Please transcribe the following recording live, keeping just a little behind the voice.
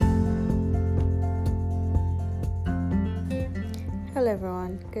Hello,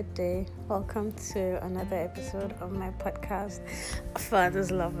 everyone. Good day. Welcome to another episode of my podcast,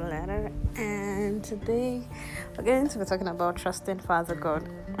 Father's Love Letter. And today we're going to be talking about trusting Father God.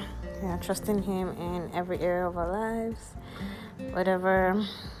 Trusting Him in every area of our lives, whatever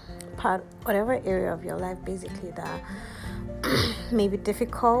area of your life, basically, that may be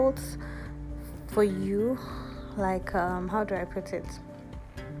difficult for you. Like, how do I put it?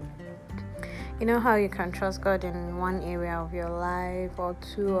 You know how you can trust God in one area of your life or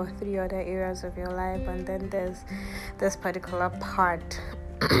two or three other areas of your life, and then there's this particular part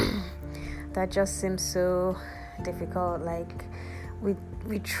that just seems so difficult. Like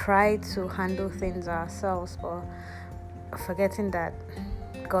we try to handle things ourselves, but forgetting that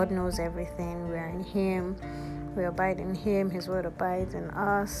God knows everything. We are in Him, we abide in Him, His word abides in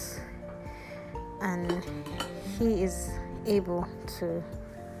us, and He is able to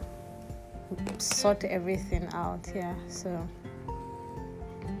sort everything out.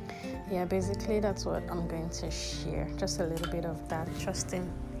 Basically that's what I'm going to share, just a little bit of that,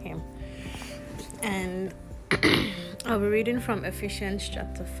 trusting Him. And I'll be reading from Ephesians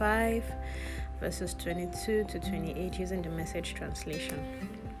chapter 5 verses 22 to 28 using the Message translation.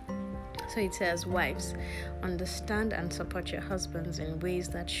 So it says, "Wives, understand and support your husbands in ways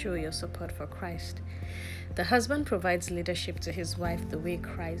that show your support for Christ. The husband provides leadership to his wife the way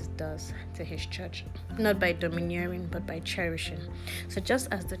Christ does to his church, not by domineering, but by cherishing. So just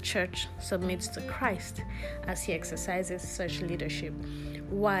as the church submits to Christ as he exercises such leadership,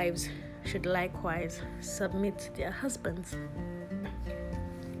 wives should likewise submit to their husbands.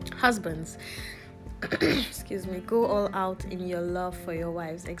 Husbands, go all out in your love for your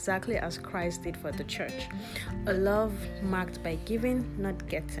wives, exactly as Christ did for the church. A love marked by giving, not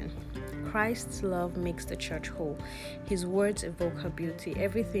getting. Christ's love makes the church whole. His words evoke her beauty.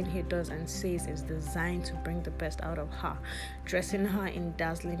 Everything he does and says is designed to bring the best out of her, dressing her in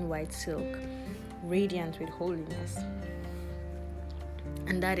dazzling white silk, radiant with holiness.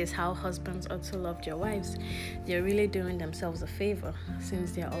 And that is how husbands ought to love their wives. They're really doing themselves a favor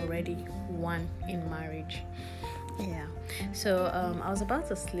since they're already one in marriage." So I was about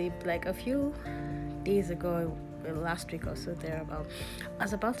to sleep like a few days ago, last week or so thereabout. I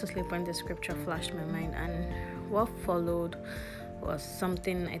was about to sleep when the scripture flashed my mind, and what followed was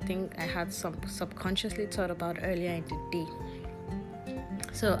something I think I had subconsciously thought about earlier in the day.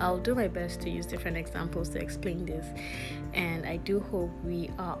 So I'll do my best to use different examples to explain this, and I do hope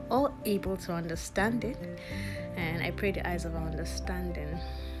we are all able to understand it, and I pray the eyes of our understanding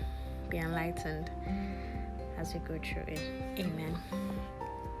be enlightened as we go through it. Amen.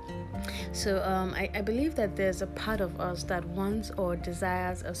 So I believe that there's a part of us that wants or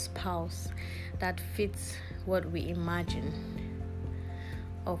desires a spouse that fits what we imagine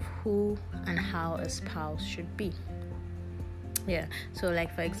of who and how a spouse should be. So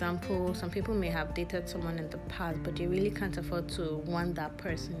like, for example, some people may have dated someone in the past, but they really can't afford to want that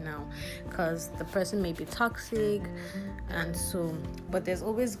person now because the person may be toxic, and so, but there's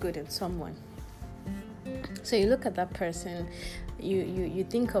always good in someone. So you look at that person, you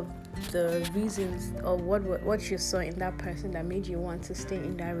think of the reasons or what you saw in that person that made you want to stay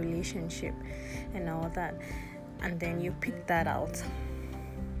in that relationship and all that, and then you pick that out,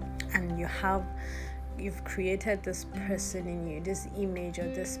 and you've created this person in you, this image or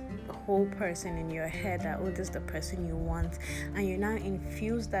this whole person in your head that, this is the person you want, and you now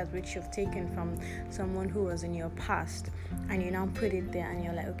infuse that which you've taken from someone who was in your past, and you now put it there, and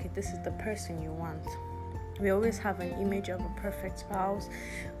you're like, okay, this is the person you want. We always have an image of a perfect spouse,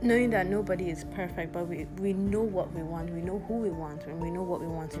 knowing that nobody is perfect, but we know what we want, we know who we want, and we know what we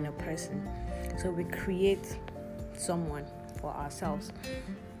want in a person. So we create someone for ourselves.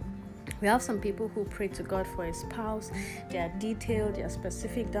 We have some people who pray to God for a spouse. They are detailed, they are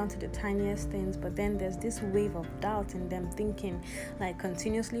specific down to the tiniest things, but then there's this wave of doubt in them, thinking, like,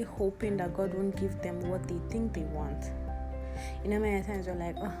 continuously hoping that God won't give them what they think they want. Many times you're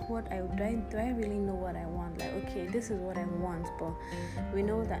like, do I really know what I want? Like, okay, this is what I want, but we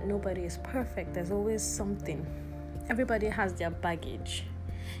know that nobody is perfect. There's always something. Everybody has their baggage.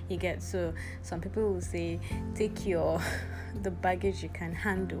 You get, so some people will say, take the baggage you can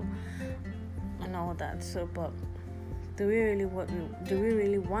handle and all that. So, but do we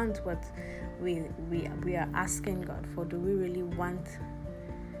really want what we are asking God for? Do we really want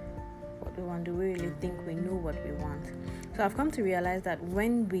what we want? Do we really think we know what we want? So I've come to realize that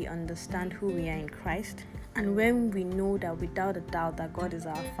when we understand who we are in Christ, and when we know that without a doubt that God is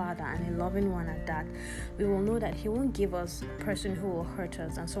our Father and a loving one at that, we will know that He won't give us a person who will hurt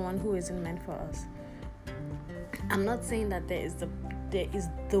us and someone who isn't meant for us. I'm not saying that there is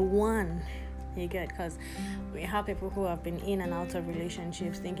the one You get, because we have people who have been in and out of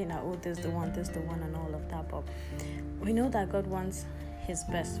relationships thinking that, oh, this is the one and all of that. But we know that God wants his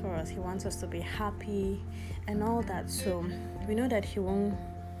best for us. He wants us to be happy and all that. So we know that he won't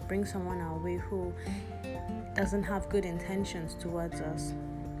bring someone our way who doesn't have good intentions towards us.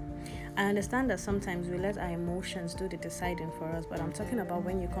 I understand that sometimes we let our emotions do the deciding for us, but I'm talking about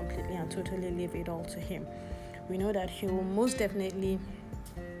when you completely and totally leave it all to him. We know that he will most definitely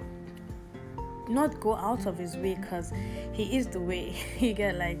not go out of his way, because he is the way. You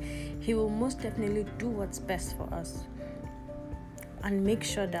get, like, he will most definitely do what's best for us and make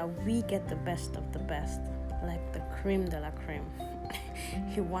sure that we get the best of the best, like the creme de la creme.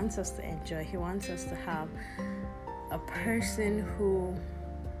 He wants us to enjoy. He wants us to have a person who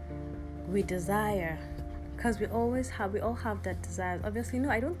we desire, because we all have that desire. Obviously, no,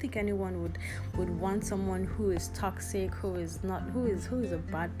 I don't think anyone would want someone who is toxic, who is a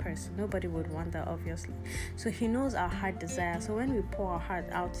bad person. Nobody would want that, obviously. So he knows our heart desire. So when we pour our heart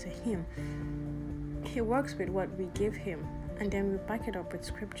out to him, he works with what we give him, and then we back it up with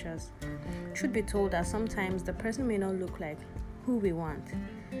scriptures. Should be told that sometimes the person may not look like who we want,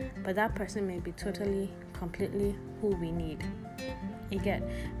 but that person may be totally, completely who we need. You get,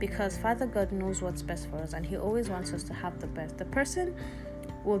 because Father God knows what's best for us, and he always wants us to have the best. The person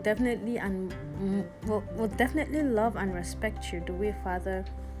will definitely will definitely love and respect you the way Father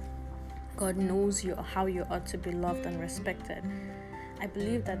God knows you, or how you ought to be loved and respected. I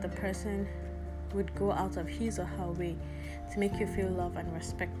believe that the person would go out of his or her way to make you feel loved and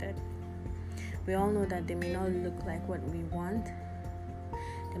respected. We all know that they may not look like what we want.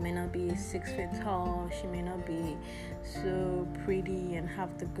 They may not be 6 feet tall. She may not be so pretty and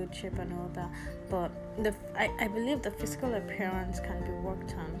have the good shape and all that. But I believe the physical appearance can be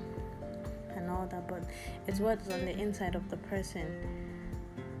worked on and all that. But it's what's on the inside of the person.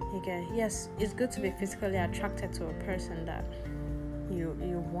 You get, yes, it's good to be physically attracted to a person that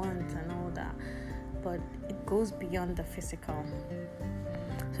you want and all that. But it goes beyond the physical.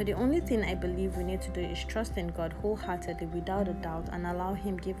 So the only thing I believe we need to do is trust in God wholeheartedly, without a doubt, and allow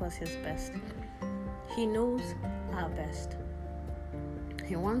him give us his best. He knows our best.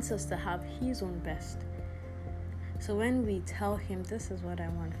 He wants us to have his own best. So when we tell him, this is what I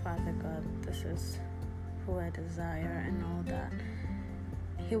want, Father God, this is who I desire and all that,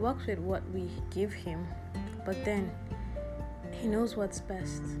 he works with what we give him, but then he knows what's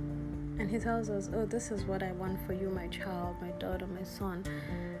best. And he tells us, oh, this is what I want for you, my child, my daughter, my son.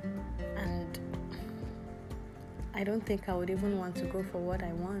 And I don't think I would even want to go for what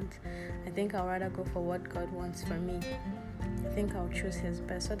I want. I think I'll rather go for what God wants for me. I think I'll choose his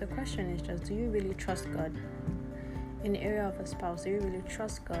best. So the question is just, do you really trust God? In the area of a spouse, do you really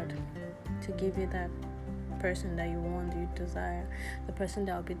trust God to give you that person that you want, you desire, the person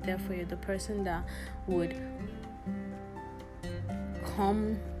that will be there for you, the person that would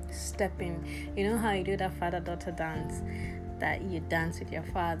come stepping? You know how you do that father-daughter dance, that you dance with your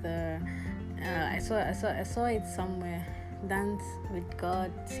father. I saw it somewhere. Dance with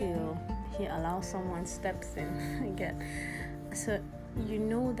God till he allows someone steps in. Again, so you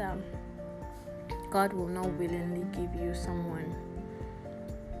know that God will not willingly give you someone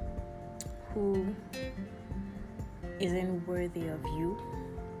who isn't worthy of you.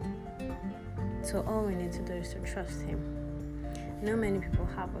 So all we need to do is to trust him. I know many people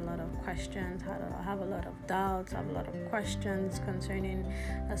have a lot of questions, have a lot of doubts, have a lot of questions concerning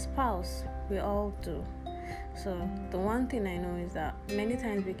a spouse. We all do. So the one thing I know is that many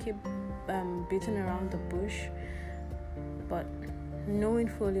times we keep beating around the bush, but knowing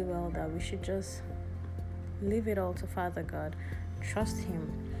fully well that we should just leave it all to Father God, trust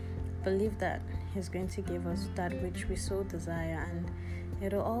him, believe that he's going to give us that which we so desire, and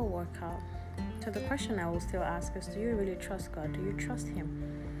it'll all work out. So the question I will still ask is, do you really trust God? Do you trust him?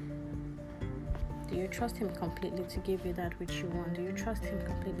 Do you trust him completely to give you that which you want? Do you trust him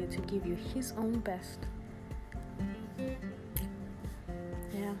completely to give you his own best?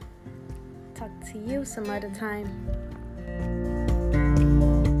 Yeah. Talk to you some other time.